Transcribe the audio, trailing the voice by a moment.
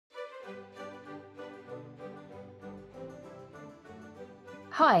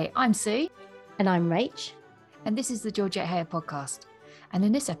Hi, I'm Sue. And I'm Rach. And this is the Georgette Heyer podcast. And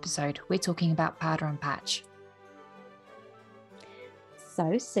in this episode, we're talking about Powder and Patch.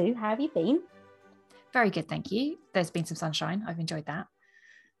 So, Sue, how have you been? Very good, thank you. There's been some sunshine. I've enjoyed that.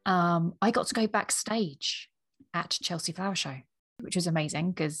 I got to go backstage at Chelsea Flower Show, which was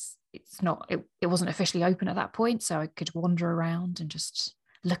amazing because it wasn't officially open at that point. So I could wander around and just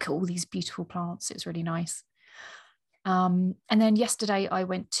look at all these beautiful plants. It was really nice. And then yesterday I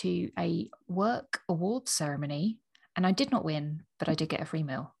went to a work awards ceremony and I did not win, but I did get a free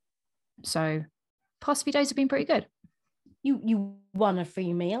meal. So past few days have been pretty good. You won a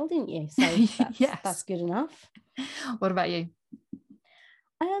free meal, didn't you? So that's good enough. What about you?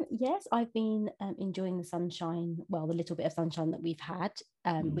 Yes, I've been enjoying the sunshine. Well, the little bit of sunshine that we've had,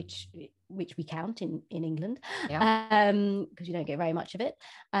 which we count in England, because you don't get very much of it.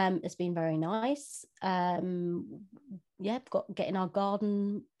 It's been very nice. Getting our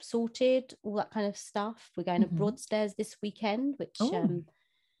garden sorted, all that kind of stuff. We're going to Broadstairs this weekend, which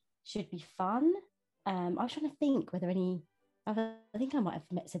should be fun. I was trying to think whether any. I think I might have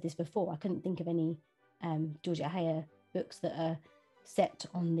said this before. I couldn't think of any Georgette Heyer books that are set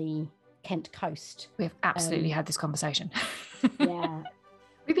on the Kent coast. We have absolutely had this conversation. Yeah.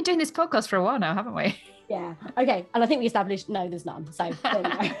 We've been doing this podcast for a while now, haven't we? Yeah. Okay. And I think we established no, there's none. So there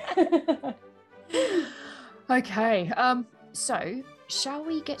we go. Okay. So shall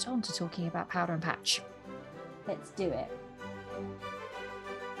we get on to talking about Powder and Patch? Let's do it.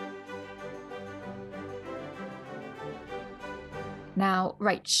 Now,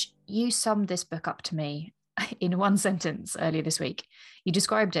 Rach, you summed this book up to me in one sentence earlier this week. You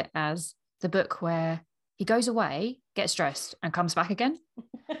described it as the book where he goes away, gets dressed, and comes back again.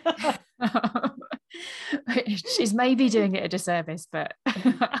 Which is maybe doing it a disservice, but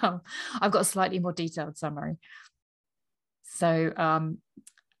I've got a slightly more detailed summary. So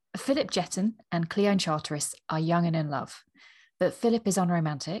Philip Jetton and Cleone Charteris are young and in love, but Philip is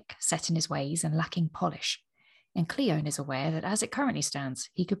unromantic, set in his ways and lacking polish. And Cleone is aware that as it currently stands,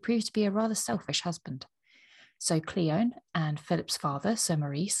 he could prove to be a rather selfish husband. So Cleone and Philip's father, Sir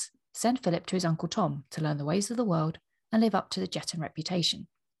Maurice, send Philip to his uncle Tom to learn the ways of the world and live up to the Jetton reputation.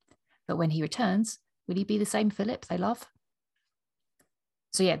 But when he returns, will he be the same Philip they love?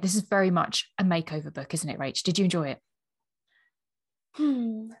 So yeah, this is very much a makeover book, isn't it, Rach? Did you enjoy it?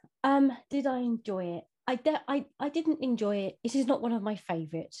 Did I enjoy it? I didn't enjoy it. It is not one of my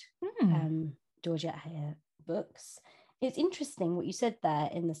favourite Georgette Heyer books. It's interesting what you said there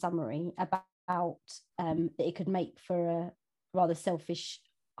in the summary about that it could make for a rather selfish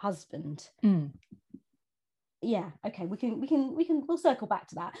husband. Yeah, okay, we'll circle back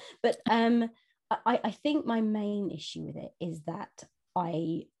to that. But I think my main issue with it is that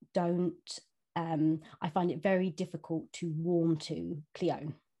I find it very difficult to warm to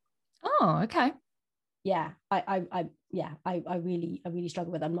Cleone. Oh, okay. Yeah, I really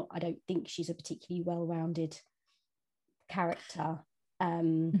struggle with. I don't think she's a particularly well-rounded character.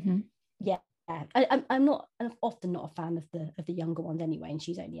 Yeah, I'm often not a fan of the younger ones anyway, and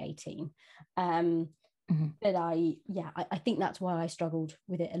she's only 18. But I think that's why I struggled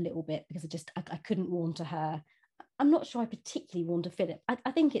with it a little bit, because I couldn't warm to her. I'm not sure I particularly warmed to Philip.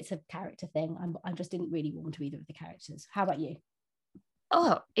 I think it's a character thing. I just didn't really warm to either of the characters. How about you?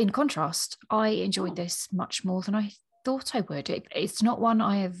 Oh, in contrast, I enjoyed this much more than I thought I would. It's not one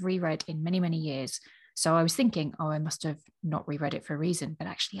I have reread in many, many years. So I was thinking, I must have not reread it for a reason. But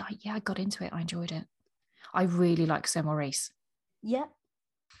actually, I got into it. I enjoyed it. I really like Sir Maurice. Yeah.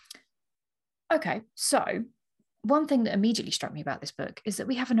 Okay, so one thing that immediately struck me about this book is that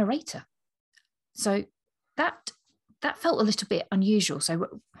we have a narrator. So that felt a little bit unusual.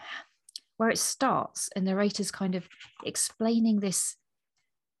 So where it starts, a narrator's kind of explaining this.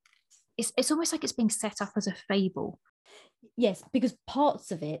 It's almost like it's being set up as a fable. Yes, because parts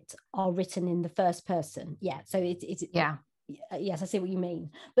of it are written in the first person. Yeah, so it's yeah. Yes, I see what you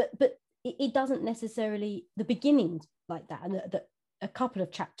mean. But it doesn't necessarily, the beginning's like that, and a couple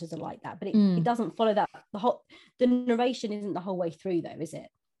of chapters are like that, but it doesn't follow that. The narration isn't the whole way through, though, is it?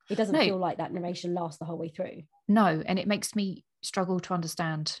 It doesn't feel like that narration lasts the whole way through. No, and it makes me struggle to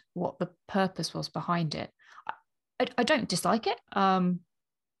understand what the purpose was behind it. I don't dislike it. I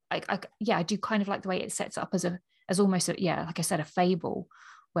do kind of like the way it sets up as almost like I said, a fable,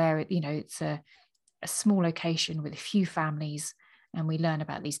 where it's a small location with a few families, and we learn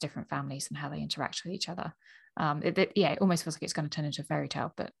about these different families and how they interact with each other. It almost feels like it's going to turn into a fairy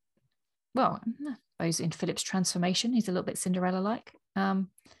tale, but well, I suppose in Philip's transformation, he's a little bit Cinderella-like.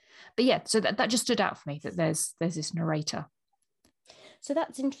 But yeah, so that just stood out for me, that there's this narrator. So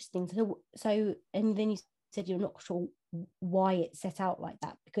that's interesting. So and then you said you're not sure why it's set out like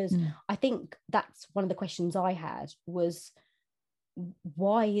that, because I think that's one of the questions I had was,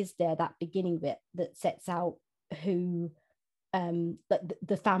 why is there that beginning bit that sets out who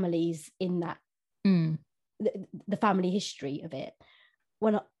the families in that the family history of it,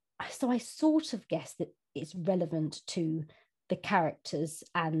 so I sort of guess that it's relevant to the characters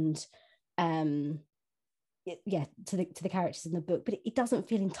and to the characters in the book, but it doesn't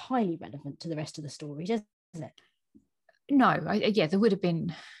feel entirely relevant to the rest of the story, does it? No, there would have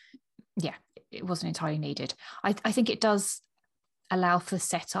been, it wasn't entirely needed. I think it does allow for the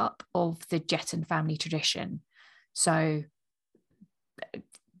setup of the Jetton family tradition. So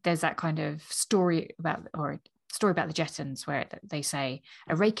there's that kind of story about the Jettons where they say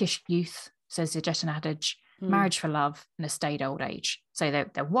a rakish youth, says the Jetton adage, marriage for love and a staid old age. So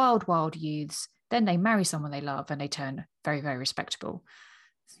they're wild youths, then they marry someone they love and they turn very, very respectable.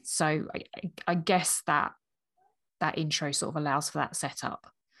 So I guess that intro sort of allows for that setup.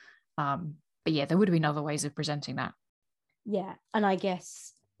 But yeah, there would have been other ways of presenting that. Yeah, and I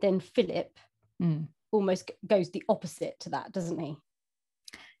guess then Philip almost goes the opposite to that, doesn't he?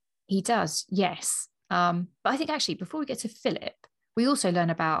 He does, yes. But I think actually before we get to Philip, we also learn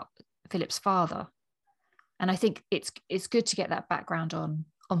about Philip's father. And I think it's good to get that background on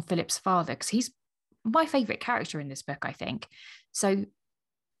Philip's father, because he's my favourite character in this book, I think. So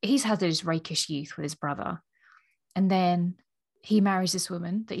he's had this rakish youth with his brother. And then he marries this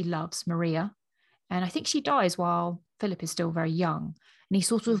woman that he loves, Maria. And I think she dies while Philip is still very young. And he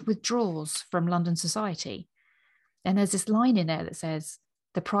sort of withdraws from London society. And there's this line in there that says,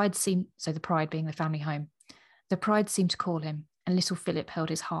 the pride being the family home, the pride seemed to call him, and little Philip held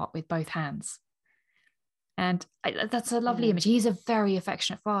his heart with both hands. And that's a lovely image. He's a very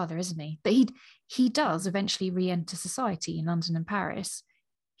affectionate father, isn't he? But he does eventually re-enter society in London and Paris.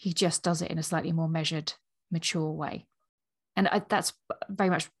 He just does it in a slightly more measured, mature way. And that's very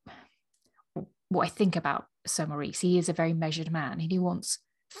much what I think about Sir Maurice. He is a very measured man, and he wants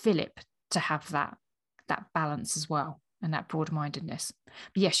Philip to have that balance as well, and that broad-mindedness.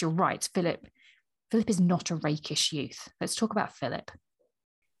 But yes, you're right. Philip is not a rakish youth. Let's talk about Philip.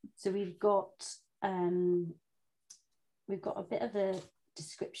 So we've got a bit of a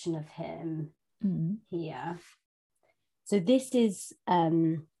description of him here. So this is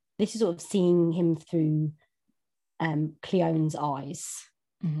sort of seeing him through Cleone's eyes.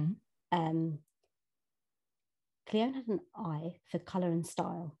 Cleone had an eye for colour and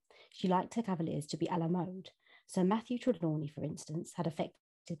style. She liked her cavaliers to be a la mode. Sir Matthew Trelawney, for instance, had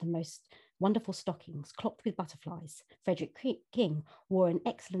affected the most wonderful stockings, clocked with butterflies. Frederick King wore an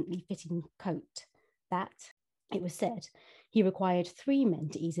excellently fitting coat that, it was said, he required 3 men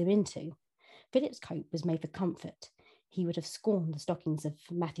to ease him into. Philip's coat was made for comfort. He would have scorned the stockings of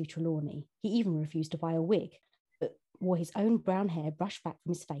Matthew Trelawney. He even refused to buy a wig, but wore his own brown hair brushed back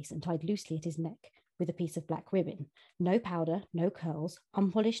from his face and tied loosely at his neck with a piece of black ribbon. No powder, no curls,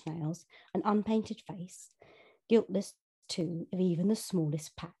 unpolished nails, an unpainted face, guiltless too of even the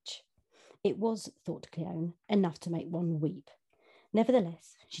smallest patch. It was, thought Cleone, enough to make one weep.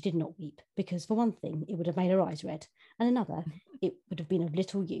 Nevertheless, she did not weep, because for one thing, it would have made her eyes red, and another, it would have been of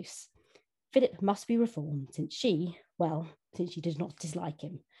little use. Philip must be reformed, since she did not dislike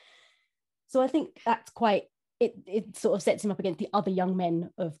him. So I think that's quite, it sort of sets him up against the other young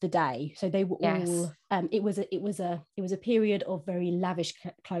men of the day. So they were all, it was a period of very lavish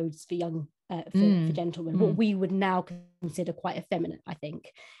clothes for young, for gentlemen, what we would now consider quite effeminate, I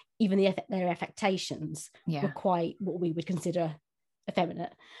think. Even their affectations were quite what we would consider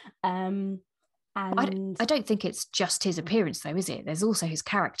effeminate. And I don't think it's just his appearance, though, is it? There's also his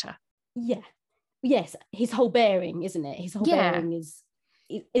character. Yeah. Yes, his whole bearing, isn't it? His whole bearing is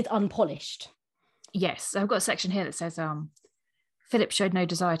unpolished. Yes, I've got a section here that says, Philip showed no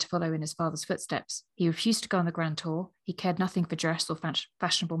desire to follow in his father's footsteps. He refused to go on the grand tour. He cared nothing for dress or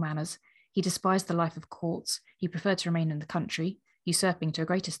fashionable manners. He despised the life of courts. He preferred to remain in the country, usurping to a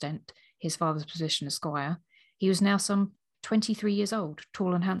great extent his father's position as squire. He was now some 23 years old,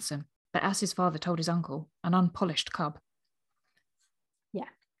 tall and handsome, but as his father told his uncle, an unpolished cub.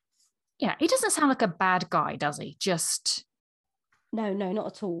 Yeah, he doesn't sound like a bad guy, does he? Just... No, not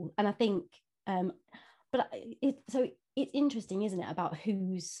at all. And I think, but it's interesting, isn't it, about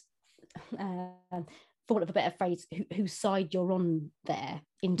whose, for want of a better phrase, whose side you're on there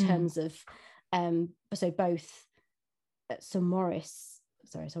in terms of, so both Sir Maurice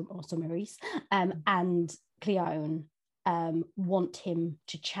and Cleone want him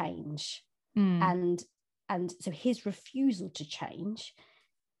to change, and so his refusal to change,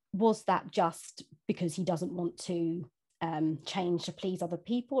 was that just because he doesn't want to change to please other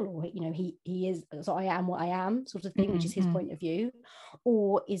people, or he is, so I am what I am sort of thing, which is his point of view,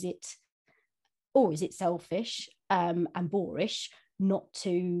 or is it selfish and boorish not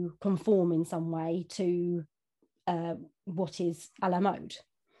to conform in some way to what is a la mode?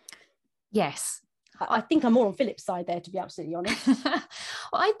 Yes. I think I'm more on Philip's side there, to be absolutely honest. Well,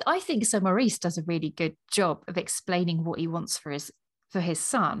 I think Sir Maurice does a really good job of explaining what he wants for his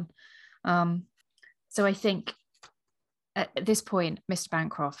son. So I think at this point, Mr.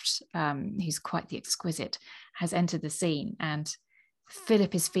 Bancroft, who's quite the exquisite, has entered the scene, and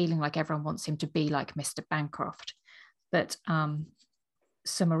Philip is feeling like everyone wants him to be like Mr. Bancroft. But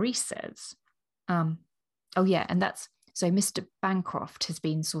Sir Maurice says, oh yeah, and that's, so Mr. Bancroft has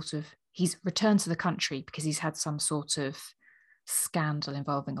been he's returned to the country because he's had some sort of scandal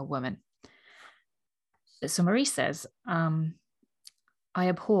involving a woman. But Sir Maurice says, I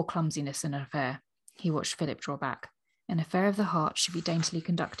abhor clumsiness in an affair. He watched Philip draw back. An affair of the heart should be daintily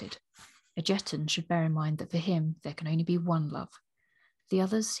conducted. Egerton should bear in mind that for him there can only be one love. The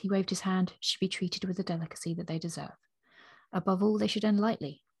others, he waved his hand, should be treated with the delicacy that they deserve. Above all, they should end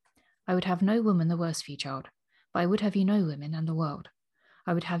lightly. I would have no woman the worse for you, child, but I would have you know women and the world.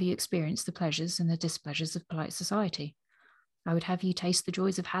 I would have you experience the pleasures and the displeasures of polite society. I would have you taste the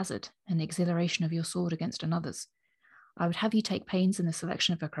joys of hazard and the exhilaration of your sword against another's. I would have you take pains in the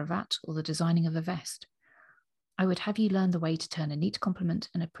selection of a cravat or the designing of a vest. I would have you learn the way to turn a neat compliment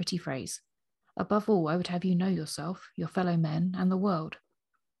and a pretty phrase. Above all, I would have you know yourself, your fellow men, and the world.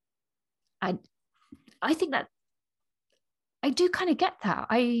 I think that I do kind of get that.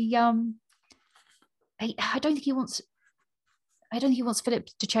 I don't think he wants Philip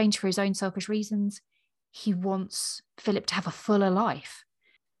to change for his own selfish reasons. He wants Philip to have a fuller life.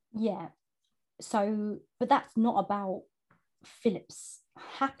 Yeah. So, but that's not about Philip's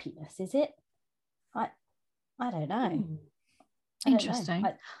happiness, is it? I don't know. Interesting.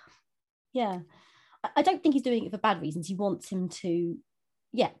 I don't think he's doing it for bad reasons. He wants him to,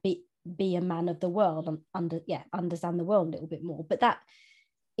 be a man of the world and understand the world a little bit more. But that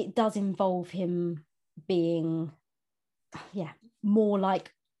it does involve him being, more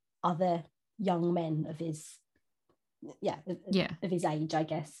like other young men of his, of his age, I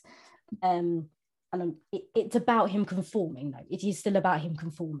guess. And it's about him conforming, though. It is still about him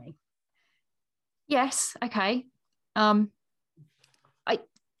conforming. Yes. Okay. I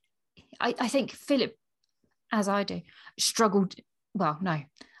think Philip, as I do, struggled. Well, no,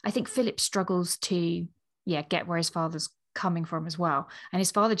 I think Philip struggles to, get where his father's coming from as well. And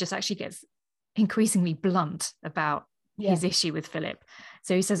his father just actually gets increasingly blunt about his issue with Philip.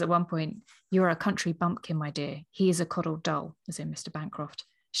 So he says at one point, "You're a country bumpkin, my dear. He is a coddled dull," as in Mr. Bancroft.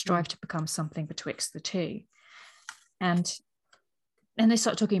 "Strive to become something betwixt the two." And they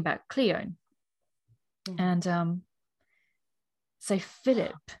start talking about Cleone. And so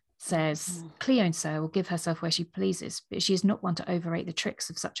Philip says, "Cleone, sir, will give herself where she pleases, but she is not one to overrate the tricks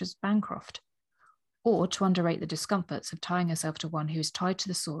of such as Bancroft, or to underrate the discomforts of tying herself to one who is tied to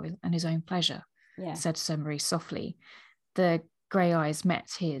the soil and his own pleasure," said Sir Maurice softly. The grey eyes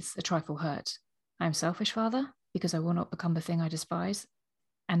met his, a trifle hurt. "I am selfish, father, because I will not become the thing I despise,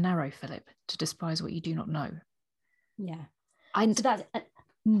 and narrow, Philip, to despise what you do not know." Yeah. So that's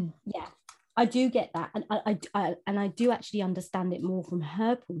I do get that, and I do actually understand it more from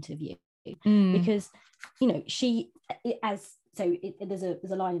her point of view, because she, there's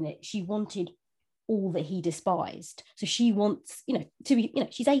a line in it. She wanted all that he despised, so she wants to be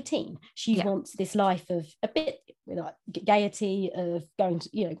she's 18. She wants this life of a bit like gaiety, of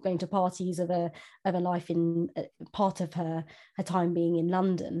going to parties, of a life in part of her time being in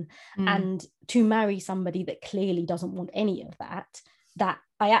London, and to marry somebody that clearly doesn't want any of that. That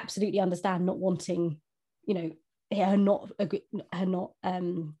I absolutely understand not wanting, her not agreeing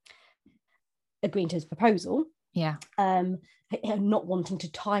to his proposal. Yeah. Her not wanting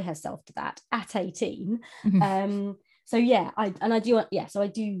to tie herself to that at 18. So I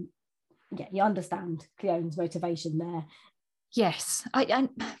do you understand Cleone's motivation there. Yes. I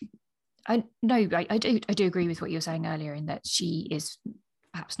do agree with what you were saying earlier, in that she is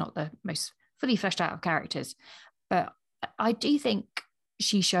perhaps not the most fully fleshed out of characters, but I do think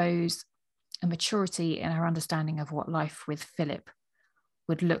she shows a maturity in her understanding of what life with Philip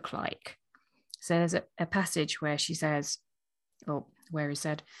would look like. So there's a passage where she says, or where is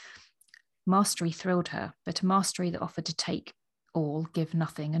said, "Mastery thrilled her, but a mastery that offered to take all, give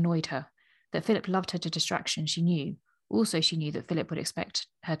nothing, annoyed her. That Philip loved her to distraction she knew. Also she knew that Philip would expect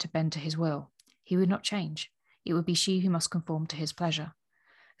her to bend to his will. He would not change. It would be she who must conform to his pleasure.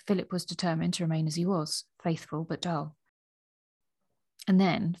 Philip was determined to remain as he was, faithful but dull. And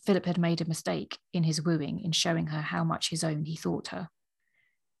then Philip had made a mistake in his wooing in showing her how much his own he thought her.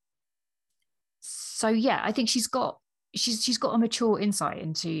 So yeah, I think she's got a mature insight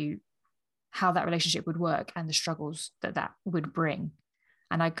into how that relationship would work and the struggles that would bring.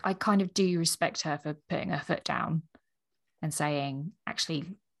 And I kind of do respect her for putting her foot down and saying, actually,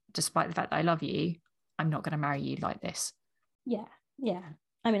 despite the fact that I love you, I'm not going to marry you like this. Yeah, yeah.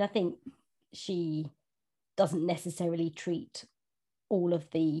 I mean, I think she doesn't necessarily treat all of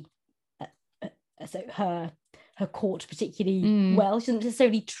the so her court particularly well. She doesn't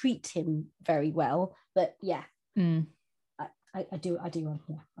necessarily treat him very well, but yeah, I do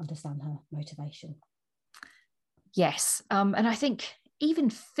understand her motivation. Yes, and I think even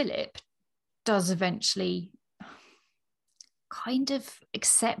Philip does eventually kind of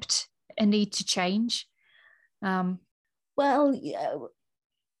accept a need to change. Well,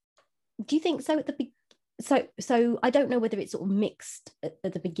 do you think so at the so I don't know whether it's sort of mixed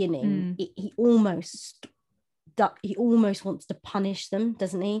at the beginning. He almost wants to punish them,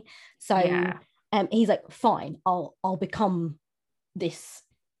 doesn't he? So yeah. He's like, fine, I'll become this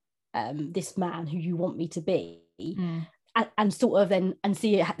this man who you want me to be, and sort of then and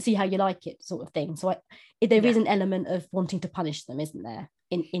see how you like it, sort of thing. So there is an element of wanting to punish them, isn't there,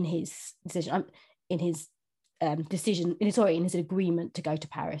 in his decision, in his agreement to go to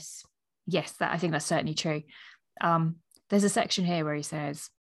Paris. Yes, I think that's certainly true. There's a section here where he says,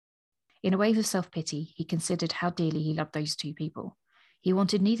 in a wave of self-pity, he considered how dearly he loved those two people. He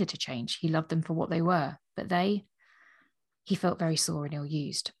wanted neither to change. He loved them for what they were, but he felt very sore and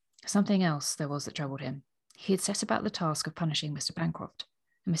ill-used. Something else there was that troubled him. He had set about the task of punishing Mr. Bancroft,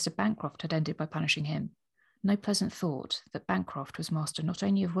 and Mr. Bancroft had ended by punishing him. No pleasant thought that Bancroft was master not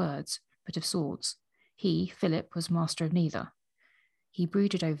only of words, but of swords. He, Philip, was master of neither. He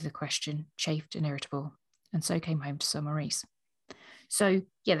brooded over the question, chafed and irritable, and so came home to Sir Maurice. So,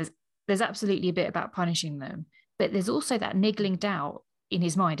 yeah, there's absolutely a bit about punishing them, but there's also that niggling doubt in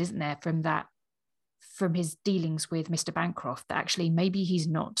his mind, isn't there, from his dealings with Mr. Bancroft, that actually maybe he's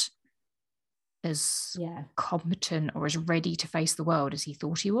not as competent or as ready to face the world as he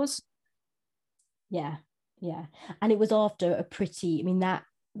thought he was. Yeah. And it was after that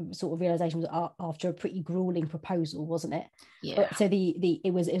sort of realization was after a pretty grueling proposal, wasn't it? Yeah. So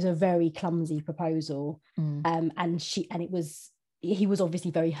it was a very clumsy proposal, and he was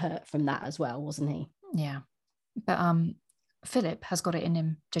obviously very hurt from that as well, wasn't he? Yeah, but Philip has got it in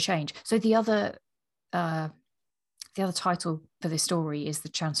him to change. So the other title for this story is The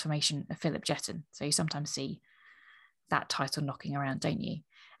Transformation of Philip Jetton. So you sometimes see that title knocking around, don't you?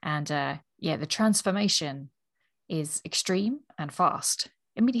 And the transformation is extreme and fast.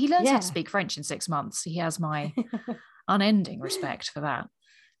 I mean, he learns how to speak French in 6 months. He has my unending respect for that.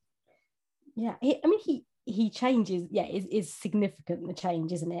 Yeah, he changes. Yeah, is significant, the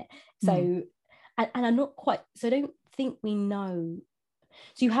change, isn't it? So, and I'm not quite. So I don't think we know.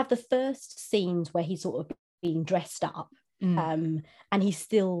 So you have the first scenes where he's sort of being dressed up, and he's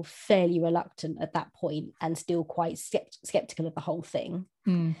still fairly reluctant at that point, and still quite skeptical of the whole thing.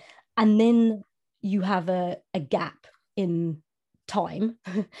 And then you have a gap in time,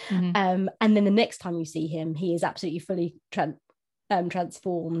 and then the next time you see him, he is absolutely fully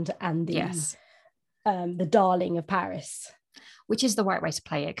transformed, and the darling of Paris, which is the right way to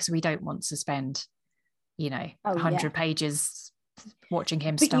play it, because we don't want to spend 100 pages watching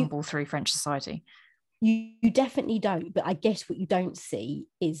him stumble through French society. You definitely don't, but I guess what you don't see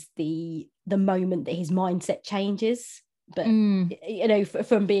is the moment that his mindset changes, but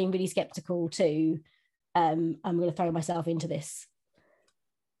from being really skeptical to I'm going to throw myself into this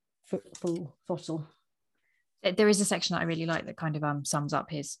full throttle. There is a section that I really like that kind of sums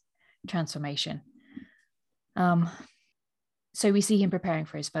up his transformation. So we see him preparing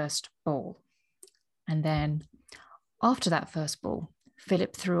for his first ball, and then after that first ball,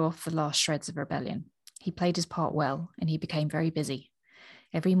 Philip threw off the last shreds of rebellion. He played his part well, and he became very busy.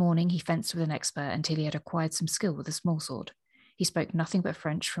 Every morning he fenced with an expert until he had acquired some skill with a small sword. He spoke nothing but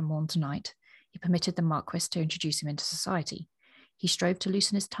French from morn to night. He permitted the Marquis to introduce him into society. He strove to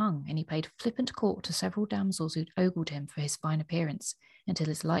loosen his tongue, and he paid flippant court to several damsels who'd ogled him for his fine appearance, until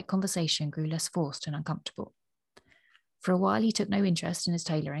his light conversation grew less forced and uncomfortable. For a while he took no interest in his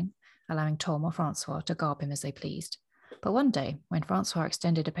tailoring, allowing Tom or Francois to garb him as they pleased. But one day, when Francois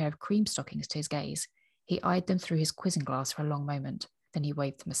extended a pair of cream stockings to his gaze, he eyed them through his quizzing glass for a long moment. Then he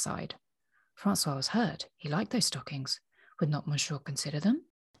waved them aside. Francois was hurt. He liked those stockings. Would not Monsieur consider them?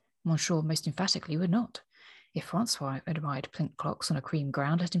 Monsieur most emphatically would not. If Francois admired plink clocks on a cream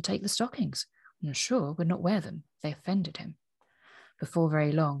ground, let him take the stockings. Monsieur would not wear them. They offended him. Before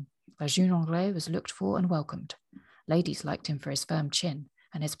very long, La Jeune Anglaise was looked for and welcomed. Ladies liked him for his firm chin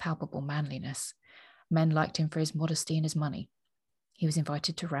and his palpable manliness. Men liked him for his modesty and his money. He was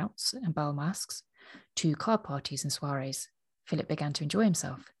invited to routs and bal masques, to card parties and soirees. Philip began to enjoy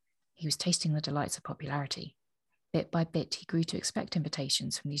himself. He was tasting the delights of popularity. Bit by bit, he grew to expect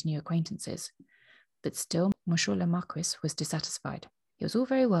invitations from these new acquaintances. But still, Monsieur le Marquis was dissatisfied. It was all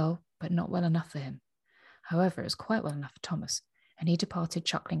very well, but not well enough for him. However, it was quite well enough for Thomas, and he departed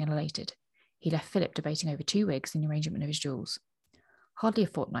chuckling and elated. He left Philip debating over 2 wigs and the arrangement of his jewels. Hardly a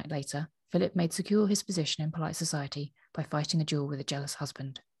fortnight later, Philip made secure his position in polite society by fighting a duel with a jealous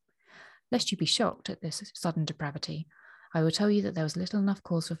husband. Lest you be shocked at this sudden depravity, I will tell you that there was little enough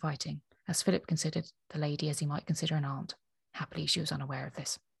cause for fighting, as Philip considered the lady as he might consider an aunt. Happily, she was unaware of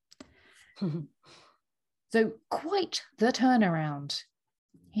this. So quite the turnaround.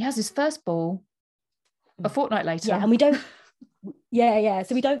 He has his first ball a fortnight later. Yeah, and we don't...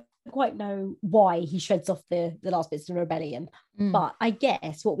 So we don't quite know why he shreds off the last bits of the rebellion. But I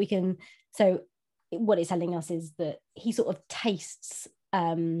guess what it's telling us is that he sort of tastes...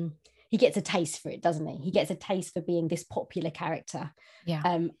 he gets a taste for it, doesn't he? He gets a taste for being this popular character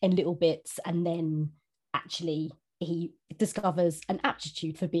in little bits, and then actually he discovers an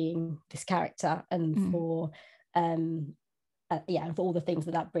aptitude for being this character and for and for all the things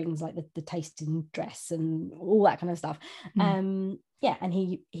that brings, like the taste in dress and all that kind of stuff. And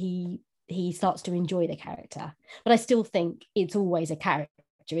he starts to enjoy the character. But I still think it's always a character,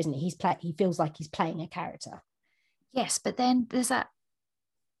 isn't it? He feels like he's playing a character. Yes, but then there's that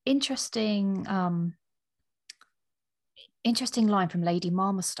interesting line from Lady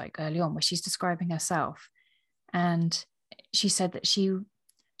Marmastoke early on where she's describing herself, and she said that she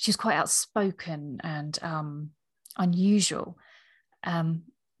was quite outspoken and unusual.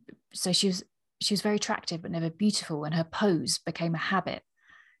 So she was very attractive but never beautiful, and her pose became a habit.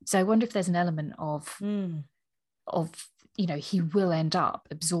 So I wonder if there's an element of he will end up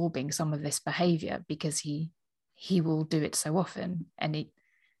absorbing some of this behavior because he will do it so often, and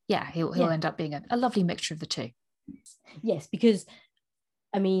he'll end up being a lovely mixture of the two. Yes, because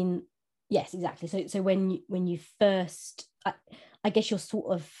yes, exactly. So when you first, I guess you're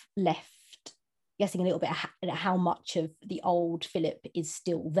sort of left guessing a little bit at how much of the old Philip is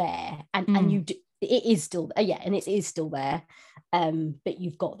still there, and you do, it is still and it is still there, but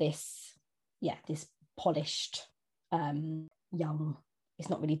you've got this polished young, it's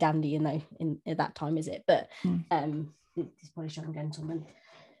not really dandy in at that time, is it? But this polished young gentleman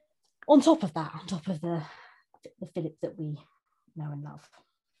on top of the Philip that we know and love.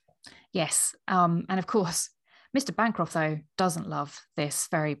 Yes, and of course Mr. Bancroft, though, doesn't love this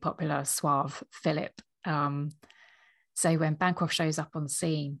very popular, suave Philip. So when Bancroft shows up on the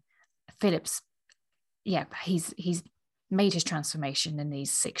scene, Philip's, he's made his transformation in these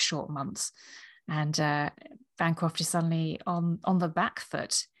 6 short months. And Bancroft is suddenly on the back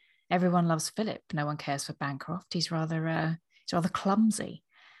foot. Everyone loves Philip. No one cares for Bancroft. He's rather clumsy.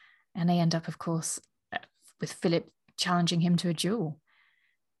 And they end up, of course, with Philip challenging him to a duel.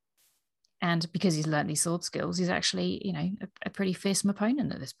 And because he's learned these sword skills, he's actually, a pretty fearsome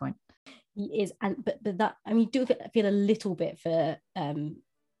opponent at this point. He is, but that, you do feel a little bit for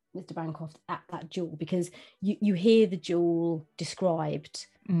Mr. Bancroft at that duel, because you hear the duel described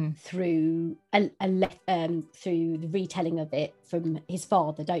through through the retelling of it from his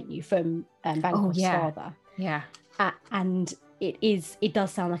father, don't you? From Bancroft's father. Yeah. And it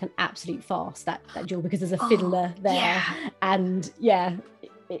does sound like an absolute farce, that duel, because there's a fiddler there, and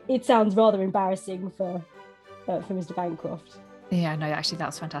it sounds rather embarrassing for Mr. Bancroft. Yeah, no, actually,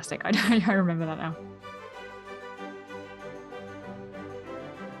 that's fantastic. I remember that now.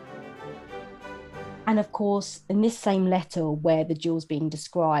 And of course, in this same letter where the duel's being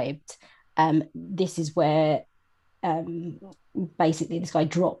described, this is where basically this guy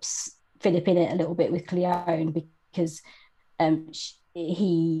drops Philip in it a little bit with Cleone, because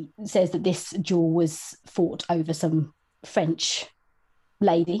he says that this duel was fought over some French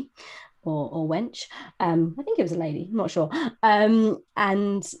lady or wench. I think it was a lady, I'm not sure. And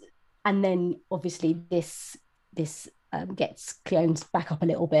then obviously this gets Cleone's back up a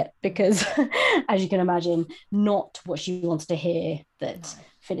little bit, because as you can imagine, not what she wants to hear, that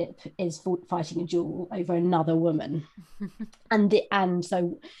Philip is fighting a duel over another woman. and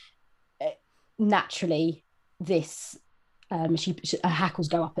so naturally this her hackles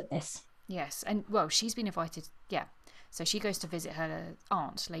go up at this. Yes, and well, she's been invited, so she goes to visit her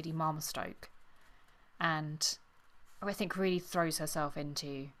aunt, Lady Marmastoke, and I think really throws herself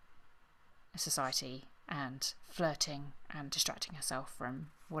into society and flirting and distracting herself from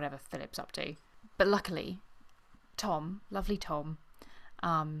whatever Philip's up to. But luckily, Tom, lovely Tom,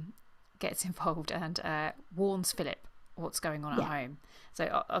 gets involved and warns Philip what's going on at home.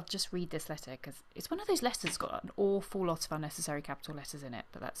 So I'll just read this letter because it's one of those letters that's got an awful lot of unnecessary capital letters in it,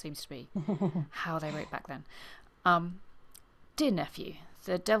 but that seems to be how they wrote back then. Dear nephew,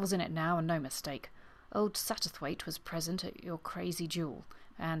 the devil's in it now and no mistake. Old Satterthwaite was present at your crazy duel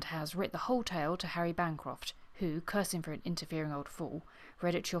and has writ the whole tale to Harry Bancroft, who, cursing for an interfering old fool,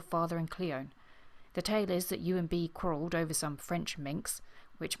 read it to your father and Cleone. The tale is that you and B quarrelled over some French minx,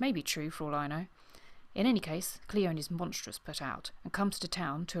 which may be true for all I know. In any case, Cleone is monstrous put out, and comes to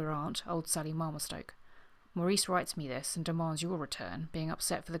town to her aunt, old Sally Marmerstoke. Maurice writes me this and demands your return, being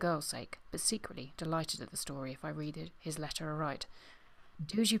upset for the girl's sake, but secretly delighted at the story if I read his letter aright.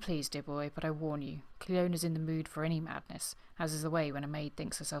 Do as you please, dear boy, but I warn you, Cleone is in the mood for any madness, as is the way when a maid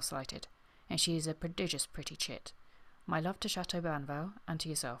thinks herself slighted, and she is a prodigious pretty chit. My love to Chateau Banval, and to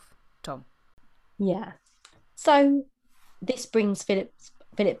yourself, Tom. Yeah. So this brings Philip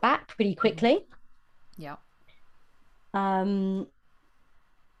back pretty quickly. Yeah.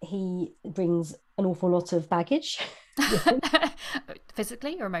 He brings an awful lot of baggage.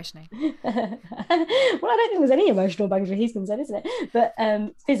 Physically or emotionally? Well, I don't think there's any emotional baggage where he's concerned, isn't it? But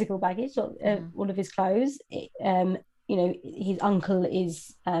physical baggage, all of his clothes. His uncle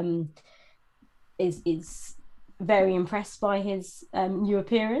is very impressed by his new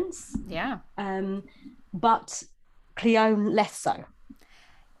appearance. Yeah. But Cleone less so.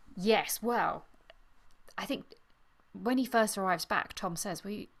 Yes, well, I think when he first arrives back, Tom says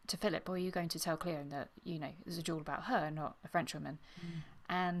to Philip, "Are you going to tell Cleone that there's a duel about her, not a Frenchwoman?"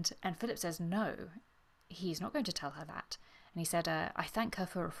 And Philip says no, he's not going to tell her that. And he said, "I thank her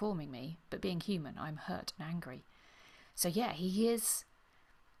for reforming me, but being human, I'm hurt and angry." So yeah, he is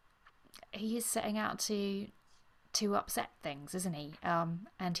setting out to upset things, isn't he? And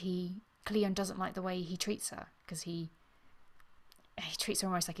Cleone doesn't like the way he treats her because he treats her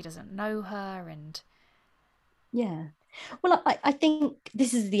almost like he doesn't know her. And yeah, well, I think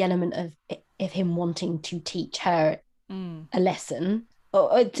this is the element of him wanting to teach her a lesson,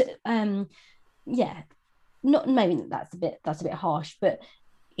 not maybe that's a bit harsh, but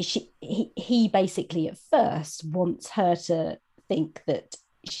he basically at first wants her to think that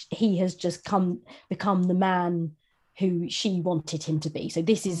he has just become the man who she wanted him to be. So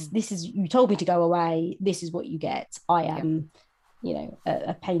this is you told me to go away, this is what you get. I am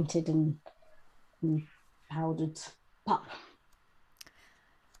a painted and powdered pup.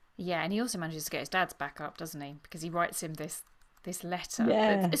 Yeah, and he also manages to get his dad's back up, doesn't he? Because he writes him this letter.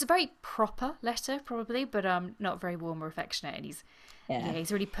 Yeah. It's a very proper letter, probably, but not very warm or affectionate. And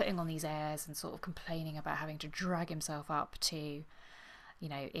he's really putting on these airs and sort of complaining about having to drag himself up to,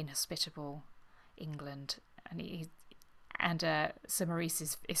 inhospitable England. And Sir Maurice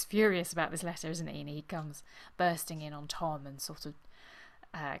is furious about this letter, isn't he? And he comes bursting in on Tom and sort of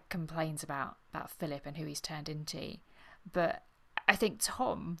complains about Philip and who he's turned into. But I think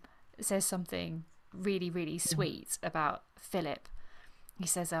Tom says something really, really sweet about Philip. He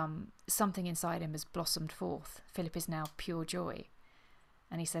says, something inside him has blossomed forth. Philip is now pure joy.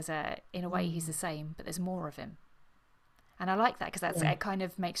 And he says, in a way, he's the same, but there's more of him. And I like that because it kind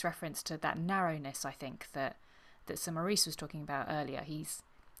of makes reference to that narrowness, I think, that Sir Maurice was talking about earlier. He's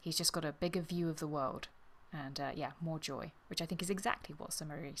just got a bigger view of the world and, more joy, which I think is exactly what Sir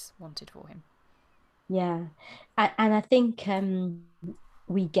Maurice wanted for him. Yeah. And I think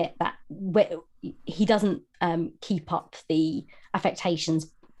we get that he doesn't keep up the affectations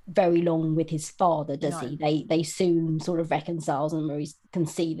very long with his father, does he? They soon sort of reconciles, and Maurice can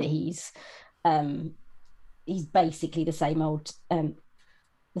see that he's basically the same old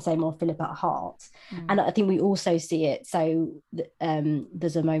Philip at heart. And I think we also see it. So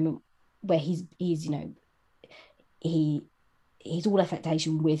there's a moment where he's all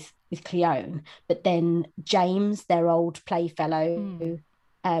affectation with Cleone, but then James, their old playfellow,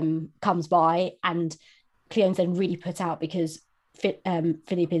 comes by, and Cleone's then really put out because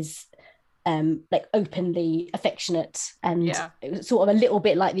Philip is like openly affectionate and sort of a little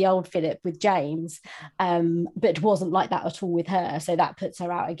bit like the old Philip with James, but wasn't like that at all with her, so that puts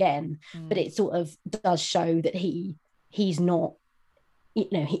her out again. But it sort of does show that he's not,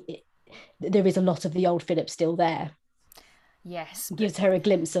 there is a lot of the old Philip still there. Yes, gives her a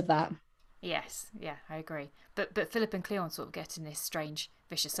glimpse of that. Yes, yeah, I agree. But Philip and Cleone sort of get in this strange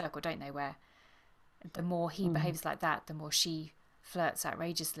vicious circle, don't they, where the more he behaves like that, the more she flirts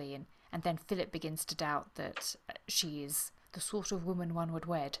outrageously, and then Philip begins to doubt that she is the sort of woman one would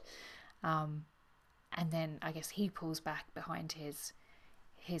wed. And then I guess he pulls back behind his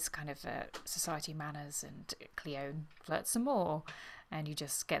kind of society manners, and Cleone flirts some more, and you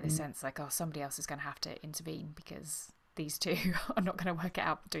just get the sense like, oh, somebody else is going to have to intervene because these two are not going to work it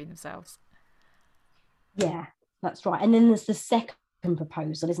out between themselves. Yeah, that's right. And then there's the second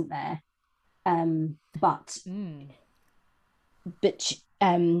proposal, isn't there? But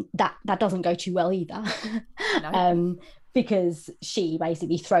that doesn't go too well either. No. Because she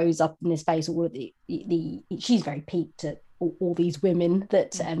basically throws up in his face all of the she's very piqued at all these women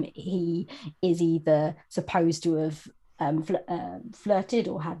that he is either supposed to have flirted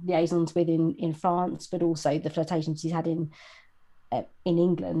or had liaisons with in France, but also the flirtations he's had in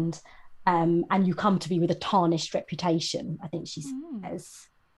England. And you come to me with a tarnished reputation, I think she says.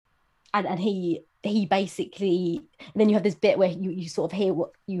 And he basically, and then you have this bit where you sort of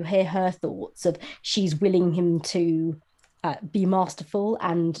hear her thoughts of she's willing him to be masterful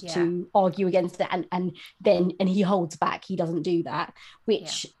and to argue against it, and then he holds back. He doesn't do that,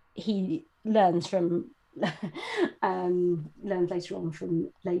 which he learns later on from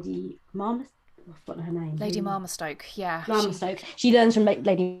Lady Marmot. I've forgotten her name. Lady Marmastoke, yeah. Marmastoke. She learns from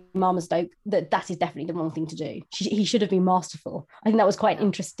Lady Marmastoke that is definitely the wrong thing to do. He should have been masterful. I think that was quite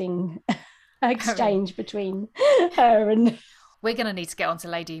interesting exchange between her and... We're going to need to get onto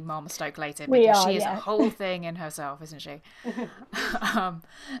Lady Marmastoke later, because she is a whole thing in herself, isn't she?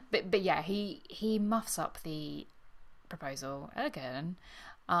 But yeah, he muffs up the proposal again.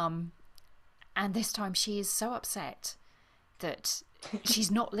 And this time she is so upset that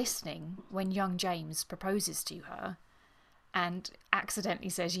she's not listening when young James proposes to her and accidentally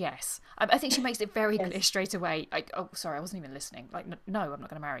says yes. I think she makes it very clear straight away. Like, oh, sorry, I wasn't even listening. Like, no, I'm not going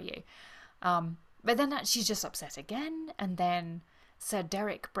to marry you. But then she's just upset again. And then Sir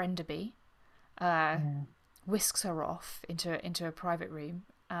Derek Brenderby whisks her off into a private room.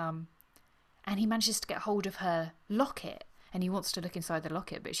 And he manages to get hold of her locket. And he wants to look inside the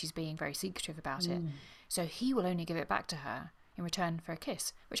locket, but she's being very secretive about it. So he will only give it back to her in return for a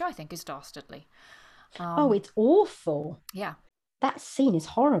kiss, which I think is dastardly. It's awful. Yeah. That scene is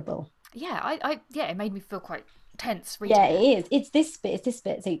horrible. Yeah, it made me feel quite tense reading it is. It's this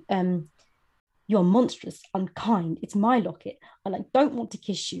bit. So, you're monstrous, unkind. It's my locket, and I don't want to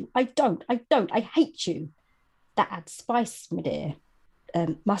kiss you. I don't. I hate you. That adds spice, my dear.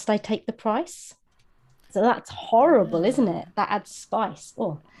 Must I take the price? So that's horrible, isn't it? That adds spice.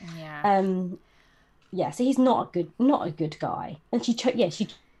 Oh, yeah. So he's not a good guy. And she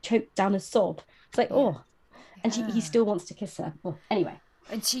choked down a sob. It's like, and he still wants to kiss her. Oh, anyway.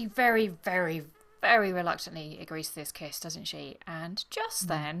 And she very, very, very reluctantly agrees to this kiss, doesn't she? And just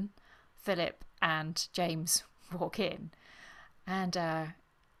then, Philip and James walk in, and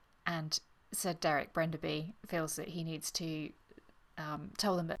Sir Derek Brenderby feels that he needs to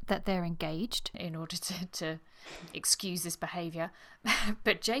tell them that they're engaged in order to excuse this behaviour.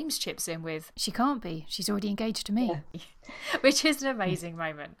 But James chips in with, she can't be, she's already engaged to me. Which is an amazing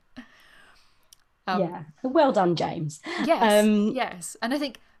moment. Well done, James. Yes. And I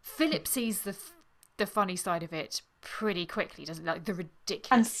think Philip sees the funny side of it pretty quickly, doesn't, like, the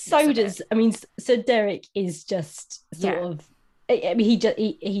ridiculous. And so does Sir Derek is just sort of, I mean,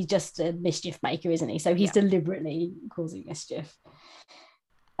 he's just a mischief maker, isn't he? So he's deliberately causing mischief.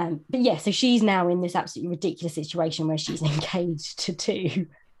 But so she's now in this absolutely ridiculous situation where she's engaged to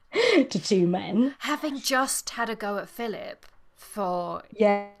two men, having just had a go at Philip for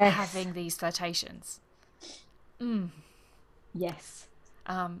having these flirtations. Yes.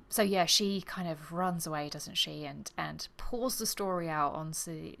 So she kind of runs away, doesn't she, and pours the story out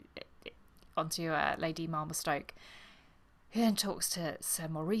onto Lady Marmastoke, who then talks to Sir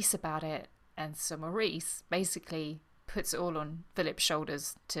Maurice about it, and Sir Maurice basically puts it all on Philip's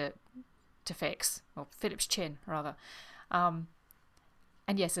shoulders to fix, or Philip's chin rather. And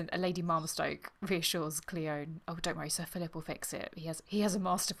Lady Marmastoke reassures Cleone, oh, don't worry, Sir Philip will fix it. He has a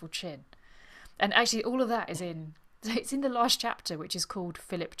masterful chin. And actually all of that is it's in the last chapter, which is called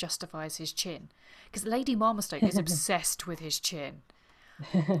Philip Justifies His Chin, because Lady Marmastoke is obsessed with his chin,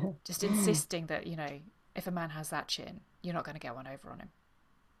 just insisting that, if a man has that chin, you're not going to get one over on him.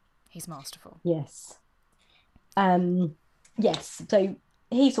 He's masterful. Yes. So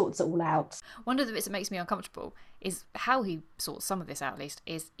he sorts it all out. One of the bits that makes me uncomfortable is how he sorts some of this out, at least,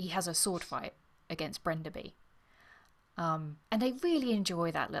 is he has a sword fight against Brenderby. And they really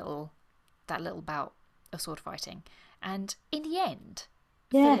enjoy that little bout of sword fighting. And in the end,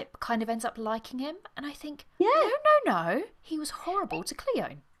 Philip kind of ends up liking him. And I think, no, he was horrible to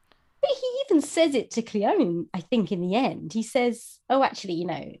Cleone. But he even says it to Cleone, I think, in the end. He says, oh,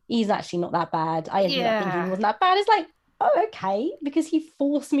 actually, he's actually not that bad. I ended up thinking he wasn't that bad. It's like, oh, okay, because he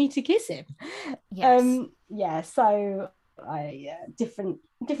forced me to kiss him. Yes. So different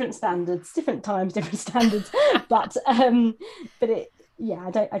standards, different times, different standards. but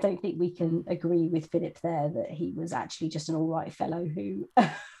yeah, I don't think we can agree with Philip there that he was actually just an all right fellow who No,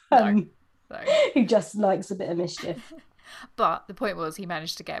 um, no. who just likes a bit of mischief. But the point was, he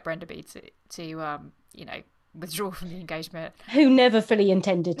managed to get Brendaby to withdraw from the engagement. Who never fully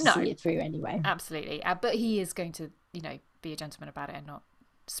intended to No, see it through anyway. absolutely. But he is going to, be a gentleman about it and not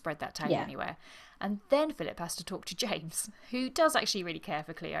spread that tale Yeah. anywhere. And then Philip has to talk to James, who does actually really care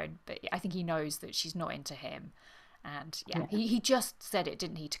for Cleone, but I think he knows that she's not into him. And he just said it,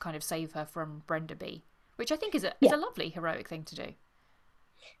 didn't he, to kind of save her from Brendaby, which I think is a lovely heroic thing to do.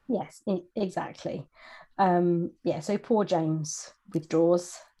 Yes, exactly. So poor James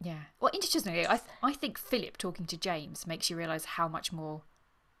withdraws. Yeah. Well, interestingly, I think Philip talking to James makes you realise how much more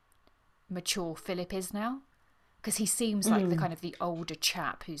mature Philip is now, because he seems like the kind of the older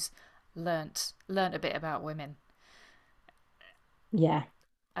chap who's learnt a bit about women. Yeah.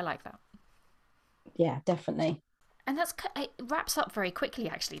 I like that. Yeah, definitely. And it wraps up very quickly,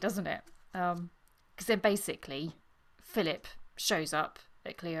 actually, doesn't it? Because then basically Philip shows up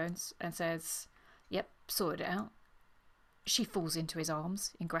at Cleone's and says, "Yep, sorted it out." She falls into his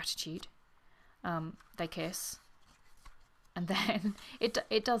arms in gratitude. They kiss, and then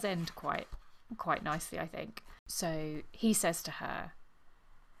it does end quite nicely, I think. So he says to her,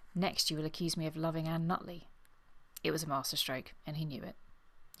 "Next, you will accuse me of loving Anne Nutley." It was a masterstroke, and he knew it.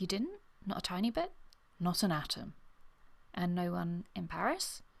 "You didn't? Not a tiny bit? Not an atom? And no one in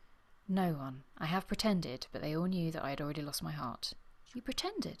Paris?" "No one. I have pretended, but they all knew that I had already lost my heart." "You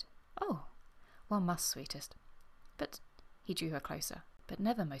pretended? Oh, one must, sweetest. But," he drew her closer, "but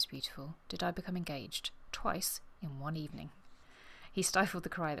never, most beautiful, did I become engaged. Twice in one evening." He stifled the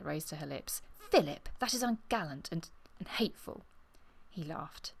cry that rose to her lips. "Philip, that is ungallant and hateful." He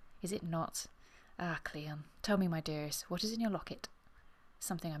laughed. "Is it not? Ah, Cleon, tell me, my dearest, what is in your locket?"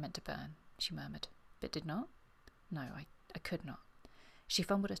 "Something I meant to burn," she murmured, but did not. "No, I could not." She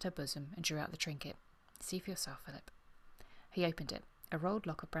fumbled at her bosom and drew out the trinket. "See for yourself, Philip." He opened it. A rolled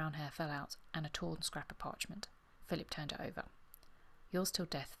lock of brown hair fell out, and a torn scrap of parchment. Philip turned it over. "Yours till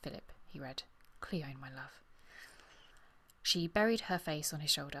death, Philip," he read. "Cleone, my love." She buried her face on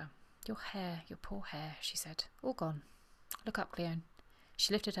his shoulder. "Your hair, your poor hair," she said. "All gone. Look up, Cleone."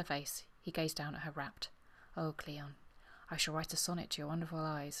 She lifted her face. He gazed down at her rapt. "Oh, Cleone, I shall write a sonnet to your wonderful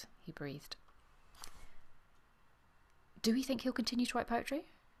eyes," he breathed. Do we think he'll continue to write poetry?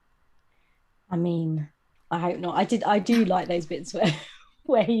 I mean, I hope not. I do like those bits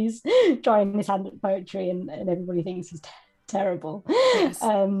where he's trying his hand at poetry and everybody thinks he's terrible. Yes.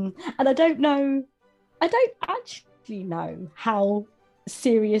 And I don't actually know how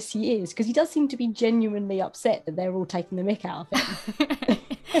serious he is, because he does seem to be genuinely upset that they're all taking the mick out of him.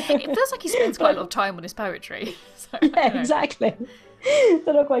 It feels like he spends quite a lot of time on his poetry. So, yeah, exactly. So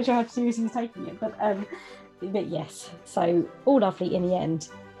I'm not quite sure how seriously he's taking it, but yes, so all lovely in the end.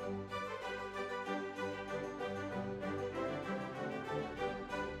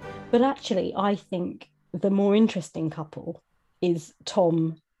 But actually, I think the more interesting couple is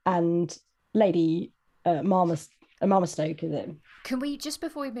Tom and Lady Marmastoke, is it? Can we, just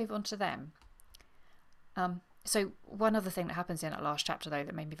before we move on to them, so one other thing that happens in that last chapter, though,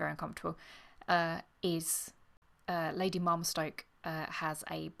 that made me very uncomfortable, is Lady Marmastoke has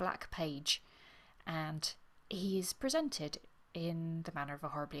a black page, and he is presented in the manner of a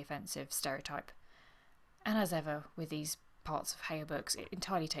horribly offensive stereotype. And as ever with these parts of Haya books, it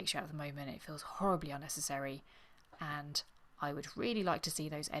entirely takes you out of the moment. It feels horribly unnecessary, and I would really like to see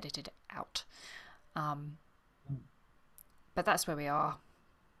those edited out. But that's where we are.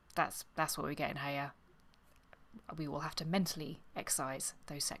 That's what we get in Haya. We will have to mentally excise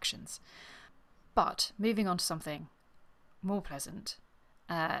those sections. But moving on to something more pleasant,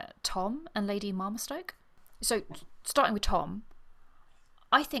 Tom and Lady Marmastoke. So starting with Tom,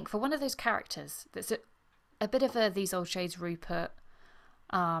 I think for one of those characters that's a bit of these old shades Rupert,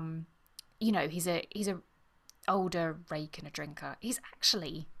 he's a older rake and a drinker. He's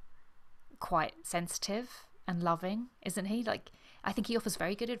actually quite sensitive and loving, isn't he? Like, I think he offers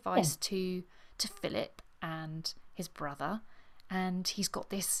very good advice to Philip and his brother, and he's got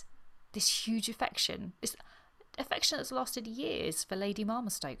this huge affection, this affection that's lasted years for Lady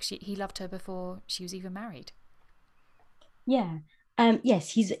Marmastoke. He loved her before she was even married. Yeah.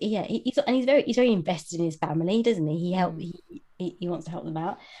 Yes, he's very invested in his family, doesn't he? He wants to help them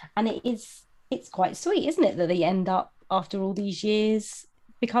out, and it's quite sweet, isn't it, that they end up after all these years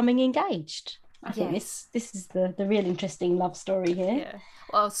becoming engaged. I think this is the real interesting love story here. Yeah.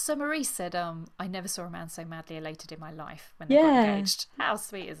 Well, Sir Maurice said, "I never saw a man so madly elated in my life when they got engaged." How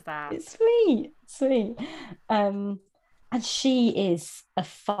sweet is that? It's sweet. And she is a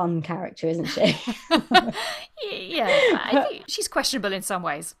fun character, isn't she? Yeah, I think she's questionable in some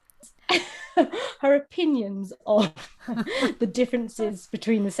ways. Her opinions on the differences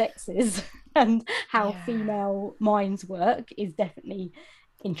between the sexes and how female minds work is definitely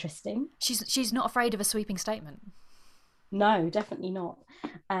interesting. She's not afraid of a sweeping statement. No, definitely not.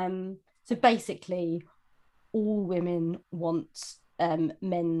 So basically, all women want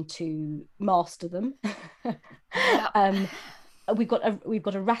men to master them. Yeah. We've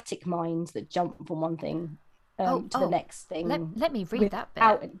got erratic minds that jump from one thing to the next thing. Let me read that bit.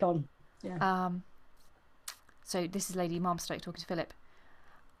 Without it gone. Yeah. So this is Lady Marmstoke talking to Philip.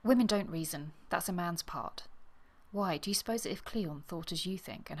 Women don't reason. That's a man's part. Why, do you suppose that if Cleon thought as you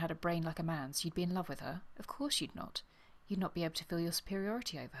think and had a brain like a man's, you'd be in love with her? Of course you'd not. You'd not be able to feel your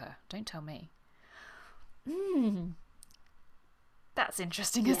superiority over her. Don't tell me. That's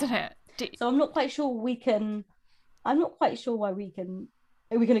interesting, isn't it? So I'm not quite sure I'm not quite sure why we can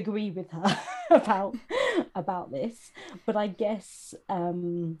agree with her about this, but I guess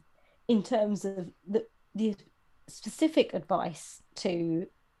in terms of the specific advice to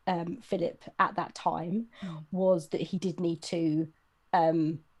Philip at that time was that he did need to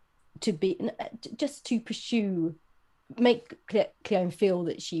be just to make Cleone feel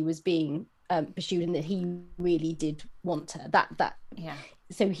that she was being pursued and that he really did want her. That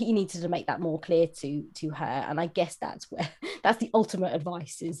so he needed to make that more clear to her, and I guess that's the ultimate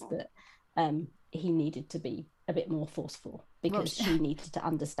advice, is that he needed to be a bit more forceful because she needed to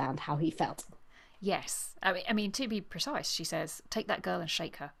understand how he felt. Yes, I mean to be precise, she says, take that girl and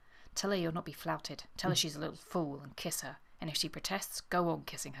shake her, tell her you'll not be flouted, tell her she's a little fool and kiss her, and if she protests, go on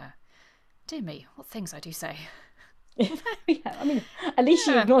kissing her. Dear me, what things I do say. Yeah, I mean, at least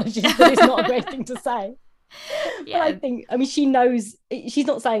she acknowledges that it's not a great thing to say. Yeah. But I mean, she knows, she's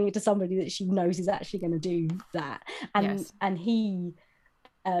not saying it to somebody that she knows is actually going to do that, and he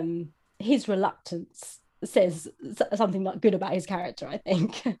his reluctance says something not good about his character, I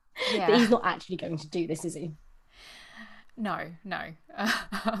think. That he's not actually going to do this, is he? No.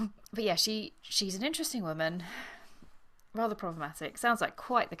 But yeah, she's an interesting woman, rather problematic, sounds like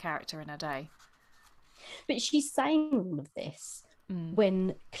quite the character in her day. But she's saying all of this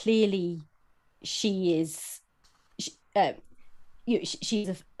when clearly she's a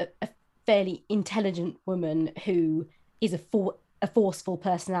fairly intelligent woman who is a forceful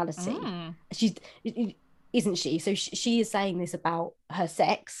personality. She's, isn't she? So she is saying this about her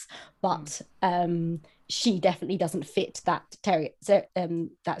sex, but she definitely doesn't fit that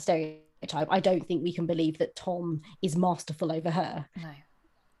stereotype. I don't think we can believe that Tom is masterful over her. No.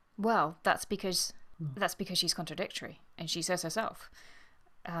 Well, that's because she's contradictory, and she says herself,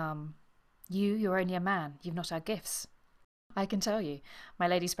 you're only a man, you've not our gifts. I can tell you, my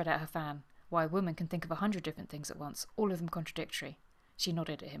lady spread out her fan, why a woman can think of 100 different things at once, all of them contradictory. She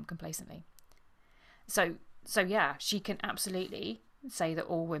nodded at him complacently. So yeah, she can absolutely say that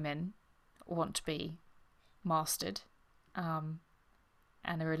all women want to be mastered, and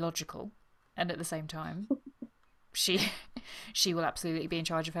are illogical, and at the same time, she will absolutely be in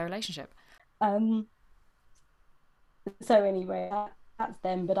charge of her relationship. So anyway, that's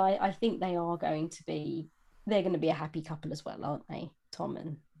them, but I think they're going to be a happy couple as well, aren't they? Tom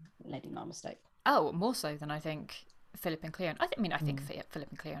and Lady Marmstoke. Oh, more so than I think Philip and Cleone. I think Philip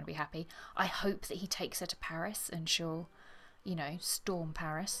and Cleone will be happy. I hope that he takes her to Paris and she'll, storm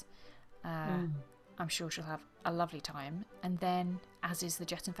Paris. I'm sure she'll have a lovely time. And then, as is the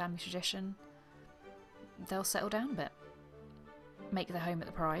Jetton family tradition, they'll settle down a bit. Make their home at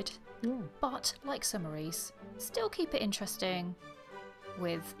the Pride. Yeah. But, like Summaries, still keep it interesting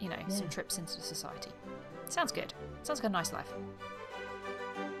with, some trips into the society. Sounds good. Sounds like a nice life.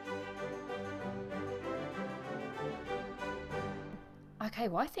 Okay,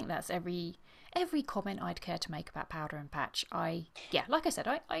 well, I think that's every comment I'd care to make about Powder and Patch. Like I said,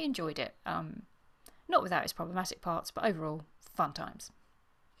 I enjoyed it. Not without its problematic parts, but overall, fun times.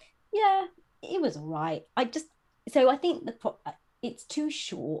 Yeah, it was all right. I think it's too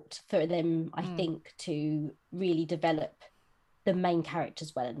short for them, I think, to really develop the main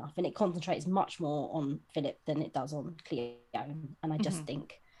characters well enough, and it concentrates much more on Philip than it does on Cleone. And I just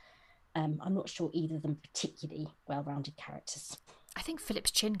think I'm not sure either of them particularly well-rounded characters. I think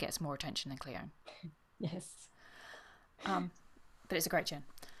Philip's chin gets more attention than Cleone. Yes. But it's a great chin.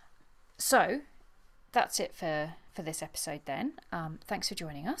 So that's it for this episode then. Thanks for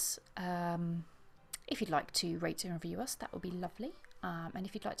joining us. If you'd like to rate and review us, that would be lovely. And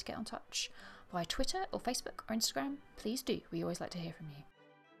if you'd like to get in touch via Twitter or Facebook or Instagram, please do. We always like to hear from you.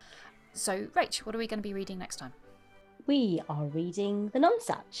 So, Rach, what are we going to be reading next time? We are reading The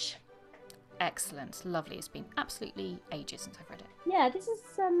Nonsuch. Excellent, lovely. It's been absolutely ages since I've read it. Yeah, this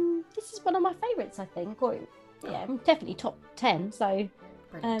is one of my favourites, I think. Or yeah, definitely top 10. So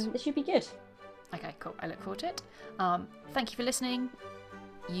it should be good. Okay, cool. I look forward to it. Thank you for listening.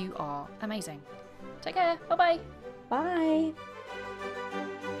 You are amazing. Take care. Bye-bye. Bye.